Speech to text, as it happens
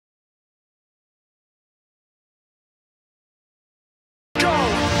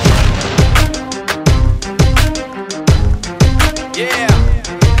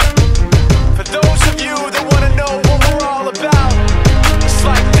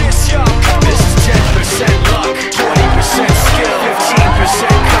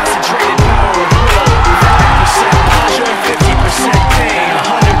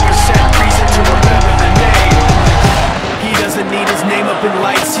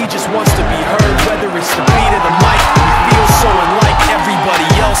just wants to be heard, whether it's the beat of the mic. He feels so unlike everybody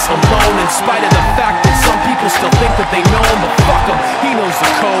else, alone, in spite of the fact that some people still think that they know him. But fuck him, he knows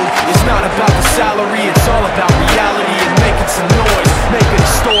the code. It's not about the salary, it's all about reality and making some noise, making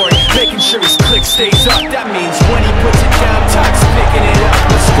a story, making sure his click stays up. That means when he puts it down, Todd's picking it up.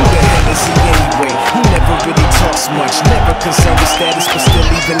 Let's go. Who the hell is he anyway? He never really talks much, never concerned with status, but still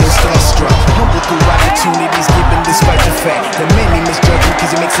even in starstruck. Humble through opportunities given despite the fact that many misjudge him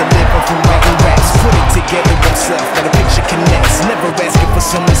cause he makes a living from writing raps. Put it together himself, got a picture connects, never asking for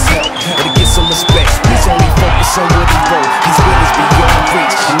someone's help or to get some respect. He's only focused on what he wrote, his will is beyond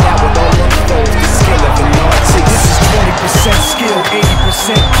reach, and now it all unfolds, the skill of an artist. This is 20% skill,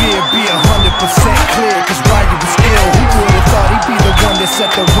 80% gear, be 100% clear, cause Ryder was ill. Who would've thought he'd be the one that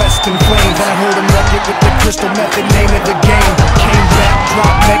set the West in flames? I heard him wreck it with the crystal method, name of the game. Came back,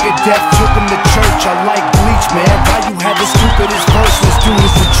 dropped Megadeth, took him to church. I like Bleach, man, why you had the stupidest verse? This dude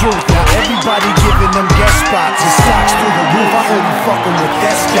is the truth. Now everybody giving them guest spots and stocks through the roof. I heard you fucking with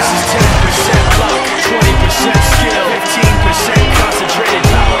that This is 10% love.